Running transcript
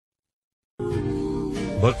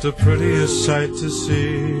but the prettiest sight to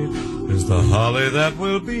see is the holly that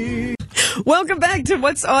will be. Welcome back to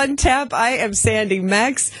What's on Tap. I am Sandy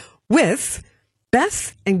Max with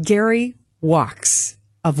Beth and Gary Wachs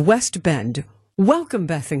of West Bend. Welcome,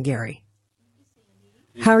 Beth and Gary.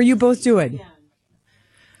 How are you both doing?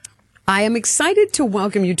 I am excited to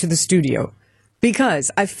welcome you to the studio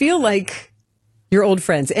because I feel like you're old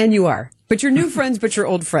friends, and you are. But you're new friends, but you're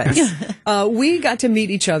old friends. We got to meet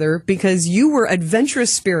each other because you were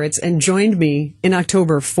adventurous spirits and joined me in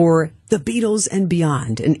October for the Beatles and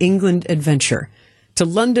Beyond, an England adventure to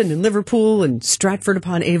London and Liverpool and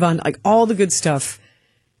Stratford-upon-Avon, like all the good stuff.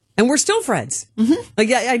 And we're still friends. Mm-hmm. Like,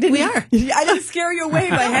 I didn't. We are. I didn't scare you away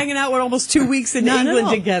by hanging out with almost 2 weeks in England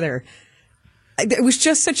together. It was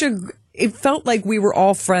just it felt like we were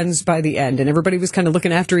all friends by the end, and everybody was kind of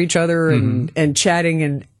looking after each other and chatting,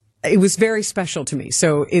 and it was very special to me.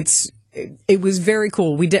 So it was very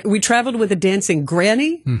cool. We traveled with a dancing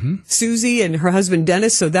granny, Susie, and her husband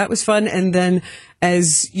Dennis. So that was fun. And then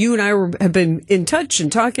as you and I have been in touch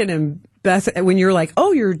and talking, and Beth, when you're like,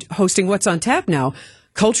 oh, you're hosting What's on Tap now,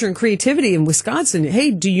 Culture and Creativity in Wisconsin.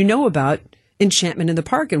 Hey, do you know about Enchantment in the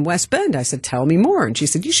Park in West Bend? I said, tell me more. And she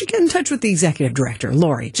said, you should get in touch with the executive director,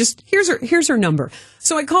 Lori. Just here's her number.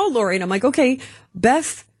 So I called Lori and I'm like, okay,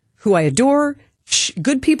 Beth, who I adore,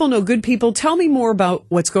 good people know good people. Tell me more about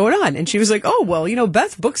what's going on. And she was like, oh, well,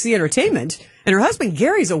 Beth books the entertainment and her husband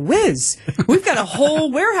Gary's a whiz. We've got a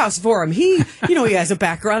whole warehouse for him. He has a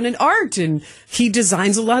background in art and he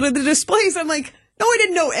designs a lot of the displays. I'm like, no, I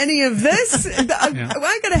didn't know any of this.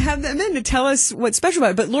 I got to have them in to tell us what's special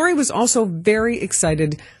about it. But Lori was also very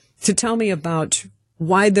excited to tell me about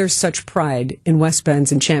why there's such pride in West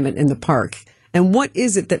Bend's Enchantment in the Park. And what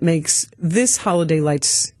is it that makes this Holiday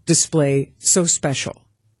Lights display so special?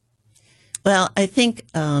 Well, I think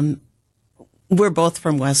we're both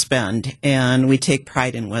from West Bend, and we take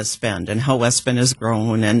pride in West Bend and how West Bend has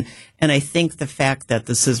grown. And I think the fact that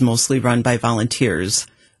this is mostly run by volunteers,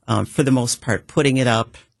 for the most part, putting it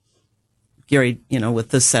up, Gary, with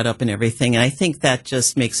the setup and everything. And I think that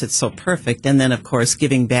just makes it so perfect. And then, of course,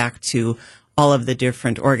 giving back to all of the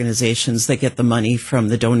different organizations that get the money from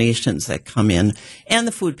the donations that come in, and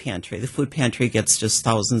the food pantry. The food pantry gets just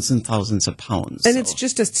thousands and thousands of pounds. And it's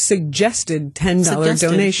just a suggested $10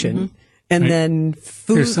 donation. Mm-hmm. And then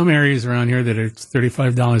food. There's some areas around here that it's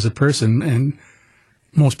 $35 a person, and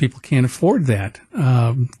most people can't afford that.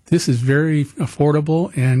 This is very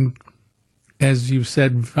affordable, and as you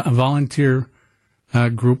said, volunteer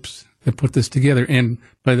groups that put this together. And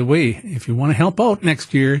by the way, if you want to help out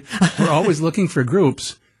next year, we're always looking for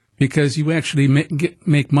groups because you actually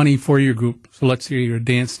make money for your group. So let's say you're a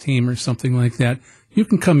dance team or something like that. You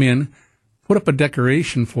can come in, put up a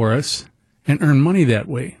decoration for us, and earn money that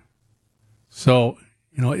way. So,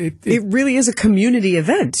 it really is a community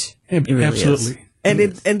event. It really absolutely. Is.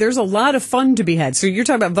 And there's a lot of fun to be had. So you're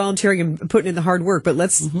talking about volunteering and putting in the hard work, but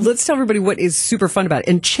let's tell everybody what is super fun about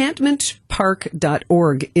it.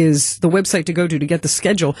 Enchantmentpark.org is the website to go to get the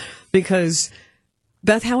schedule, because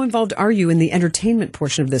Beth, how involved are you in the entertainment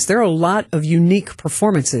portion of this? There are a lot of unique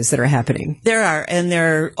performances that are happening. There are, and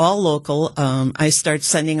they're all local. I start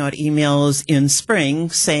sending out emails in spring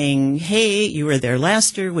saying, hey, you were there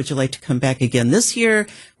last year. Would you like to come back again this year?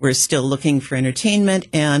 We're still looking for entertainment.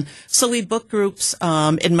 And so we book groups.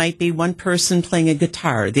 It might be one person playing a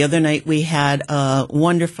guitar. The other night we had a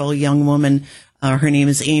wonderful young woman. Her name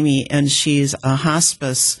is Amy, and she's a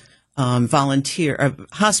hospice volunteer, a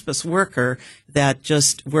hospice worker that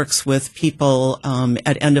just works with people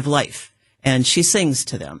at end of life, and she sings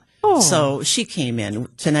to them. Oh. So she came in.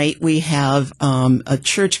 Tonight we have a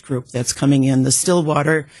church group that's coming in, the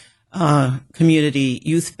Stillwater Community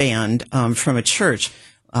Youth Band from a church.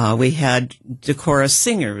 We had Decorah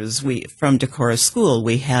singers from Decorah School.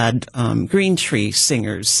 We had Green Tree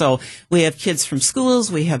singers. So we have kids from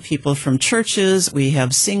schools. We have people from churches. We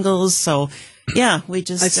have singles. So yeah,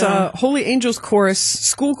 I saw Holy Angels Chorus,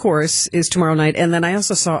 school chorus is tomorrow night, and then I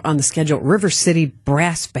also saw on the schedule River City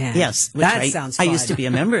Brass Band. Yes, that sounds fun. I used to be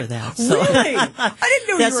a member of that. So. Really? I didn't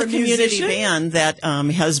know that's you were a community band that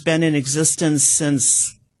has been in existence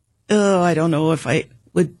since, I don't know if I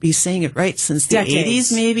would be saying it right, since the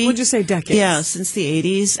 80s, maybe. Would you say decades? Yeah, since the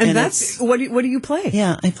 80s. And that's, what do you play?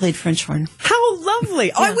 Yeah, I played French horn. How lovely.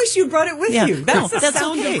 Yeah. Oh, I wish you brought it with you. That's the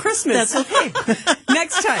sound okay. of Christmas. That's okay.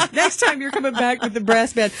 Next time you're coming back with the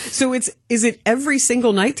brass band. So is it every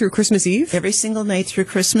single night through Christmas Eve? Every single night through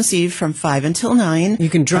Christmas Eve from 5 until 9. You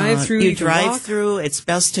can drive through. You drive through. It's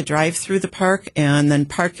best to drive through the park and then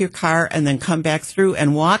park your car and then come back through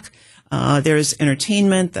and walk. There's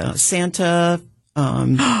entertainment, Santa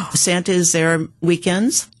is there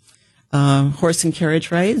weekends. horse and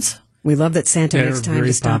carriage rides. We love that Santa They're makes time very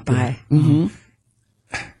to stop popular. by. Mm-hmm.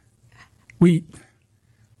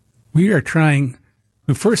 We are trying.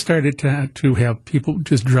 We first started to have people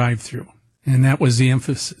just drive through, and that was the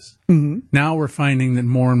emphasis. Mm-hmm. Now we're finding that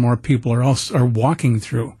more and more people are walking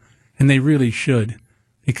through, and they really should,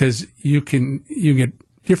 because you get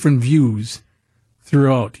different views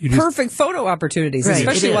throughout. Perfect photo opportunities, Right,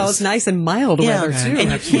 especially while it's nice and mild weather too.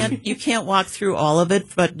 And you can't walk through all of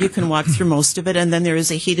it, but you can walk through most of it. And then there is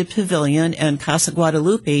a heated pavilion, and Casa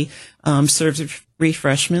Guadalupe serves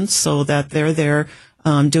refreshments, so that they're there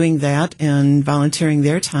doing that and volunteering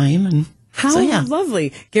their time. And How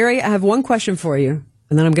lovely. Gary, I have one question for you,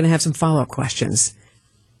 and then I'm going to have some follow-up questions.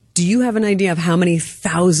 Do you have an idea of how many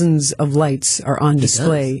thousands of lights are on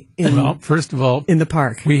display first of all, in the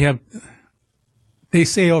park? We have, they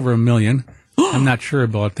say over 1 million. I'm not sure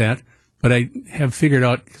about that, but I have figured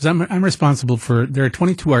out, because I'm responsible for, there are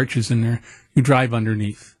 22 arches in there you drive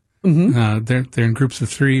underneath. Mm-hmm. They're in groups of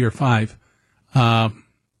 3 or 5.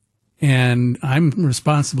 And I'm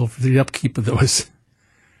responsible for the upkeep of those.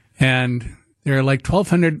 And there are like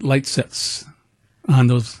 1,200 light sets on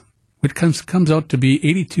those, which comes out to be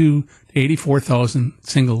 82 to 84,000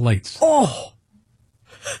 single lights. Oh!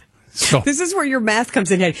 So this is where your math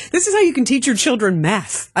comes in handy. This is how you can teach your children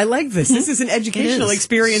math. I like this. This is an educational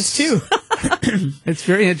experience, too. It's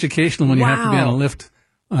very educational when you have to be on a lift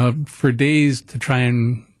for days to try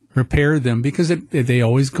and repair them, because they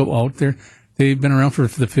always go out there. They've been around for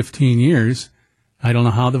the 15 years. I don't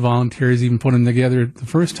know how the volunteers even put them together the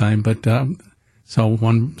first time, but so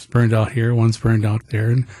one's burned out here, one's burned out there.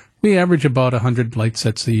 And we average about 100 light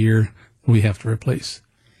sets a year we have to replace.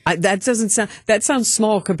 That sounds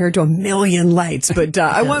small compared to 1 million lights, but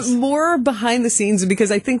I want more behind the scenes,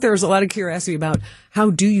 because I think there's a lot of curiosity about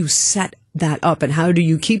how do you set that up and how do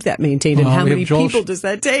you keep that maintained, and how many people does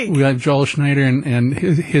that take? We have Joel Schneider and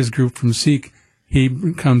his group from Seek.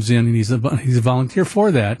 He comes in and he's a volunteer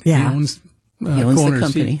for that. Yeah. He owns the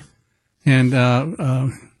company. Seek.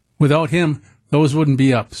 And without him, those wouldn't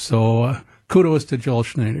be up. So kudos to Joel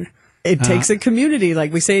Schneider. It takes a community.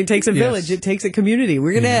 Like we say, it takes a village. It takes a community.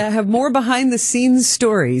 We're going to have more behind-the-scenes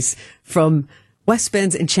stories from West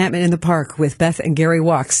Bend's Enchantment in the Park with Beth and Gary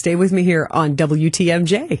Wachs. Stay with me here on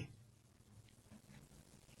WTMJ.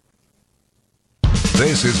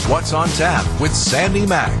 This is What's on Tap with Sandy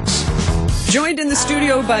Max. Joined in the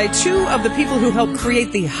studio by two of the people who helped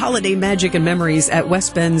create the holiday magic and memories at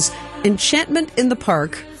West Bend's Enchantment in the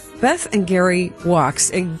Park, Beth and Gary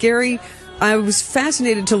Wachs. And Gary, I was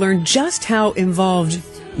fascinated to learn just how involved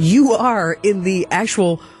you are in the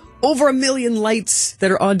actual over 1 million lights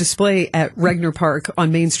that are on display at Regner Park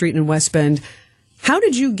on Main Street in West Bend. How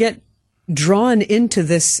did you get drawn into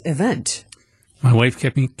this event? My wife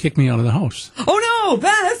kicked me out of the house. Oh no,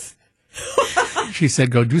 Beth! She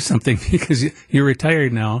said, go do something because you're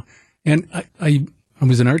retired now. And I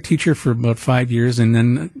was an art teacher for about 5 years, and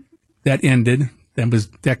then that ended. That was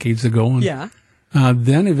decades ago. And,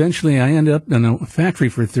 then eventually I ended up in a factory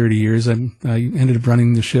for 30 years. I ended up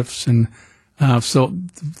running the shifts. And so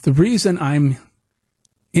the reason I'm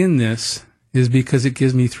in this is because it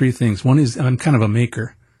gives me 3 things. One is I'm kind of a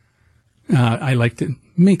maker. I like to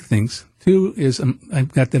make things. 2 is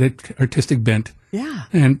I've got that artistic bent. Yeah.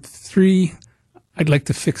 And 3, I'd like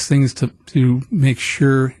to fix things to make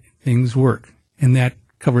sure things work. And that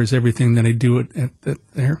covers everything that I do at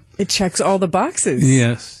there. It checks all the boxes.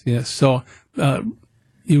 Yes. So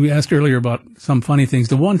you asked earlier about some funny things.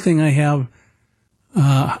 The one thing I have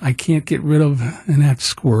I can't get rid of, and that's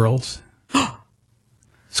squirrels.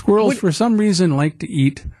 Squirrels, for some reason, like to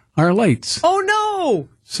eat our lights. Oh, no!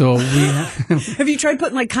 So we have you tried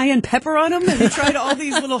putting like cayenne pepper on them? Have you tried all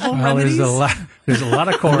these little home remedies? There's a lot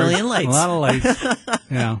of cords, 1 million lights. A lot of lights.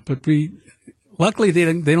 Yeah, but luckily they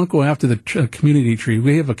don't go after the community tree.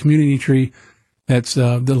 We have a community tree that's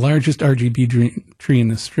the largest RGB tree in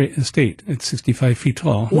the state. It's 65 feet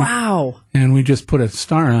tall. Wow! And we just put a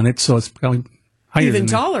star on it, so it's probably higher even than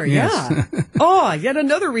taller. Yes. Yeah. Oh, yet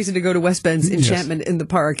another reason to go to West Bend's Enchantment in the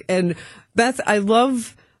Park. And Beth, I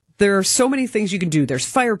love. There are so many things you can do. There's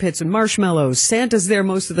fire pits and marshmallows. Santa's there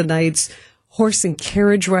most of the nights. Horse and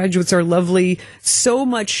carriage rides, which are lovely. So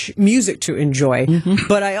much music to enjoy. Mm-hmm.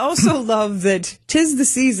 But I also love that 'tis the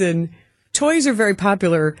season. Toys are very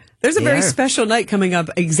popular. There's a very special night coming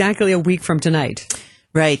up exactly a week from tonight.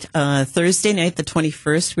 Right. Thursday night, the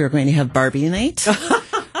 21st, we're going to have Barbie night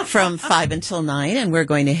from 5 until 9. And we're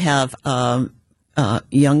going to have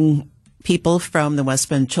young people from the West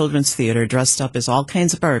Bend Children's Theater dressed up as all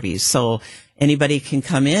kinds of Barbies. So anybody can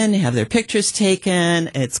come in, have their pictures taken.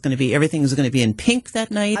 Everything's going to be in pink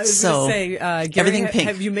that night. I was so going to say, Gary, everything pink.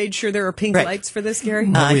 Have you made sure there are pink Right. lights for this, Gary?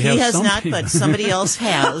 we he have has some not, people. but somebody else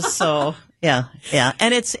has. So yeah.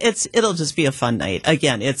 And it'll just be a fun night.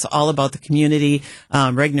 Again, it's all about the community.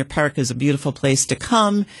 Regner Park is a beautiful place to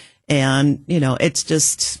come. And, it's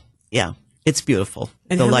just, it's beautiful.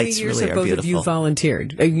 And the how lights many years really have are both beautiful. of you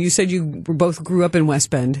volunteered? You said you both grew up in West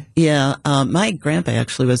Bend. Yeah, my grandpa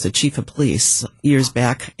actually was the chief of police years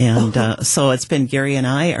back, and so it's been Gary and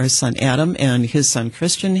I, our son Adam, and his son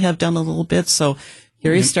Christian have done a little bit. So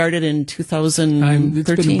Gary started in 2013,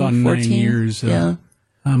 It's been about 14. 9 years. Yeah,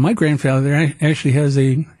 My grandfather actually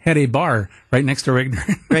had a bar right next to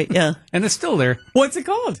Regner. right. Yeah, And it's still there. What's it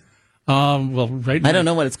called? Right now. I don't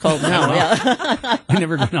know what it's called now. Yeah, I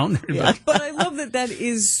never went out there. But I love that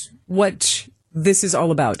is what this is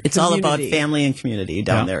all about. it's all about Community. family and community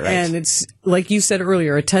down there, right? And it's, like you said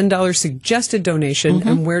earlier, a $10 suggested donation.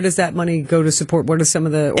 And where does that money go to support? What are some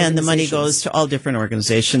of the And the money organizations? goes to all different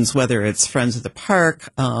organizations, whether it's Friends of the Park,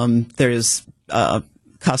 there's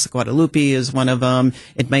Casa Guadalupe is one of them.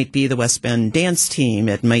 It might be the West Bend Dance Team.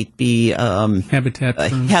 It might be Habitat.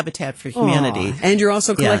 Habitat for Humanity. Aw. And you're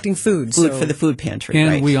also collecting food. Food so- for the food pantry, And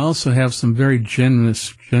right? we also have some very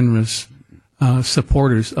generous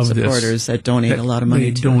supporters of this. Supporters that donate a lot of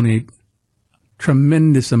money They to it. donate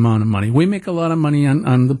tremendous amount of money. We make a lot of money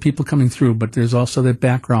on the people coming through, but there's also that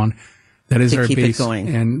background that is To our keep it base. going,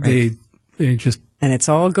 And right. they just And it's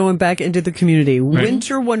all going back into the community.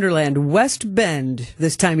 Winter Wonderland, West Bend,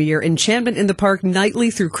 this time of year. Enchantment in the Park,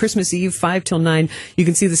 nightly through Christmas Eve, 5 till 9. You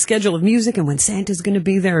can see the schedule of music and when Santa's going to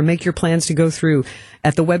be there and make your plans to go through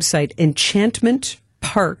at the website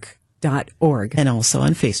enchantmentpark.org. And also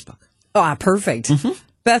on Facebook. Perfect.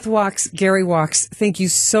 Beth Wachs, Gary Wachs, thank you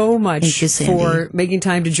so much Thank you, Sandy. for making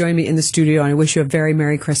time to join me in the studio, and I wish you a very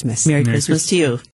Merry Christmas. Merry Christmas to you.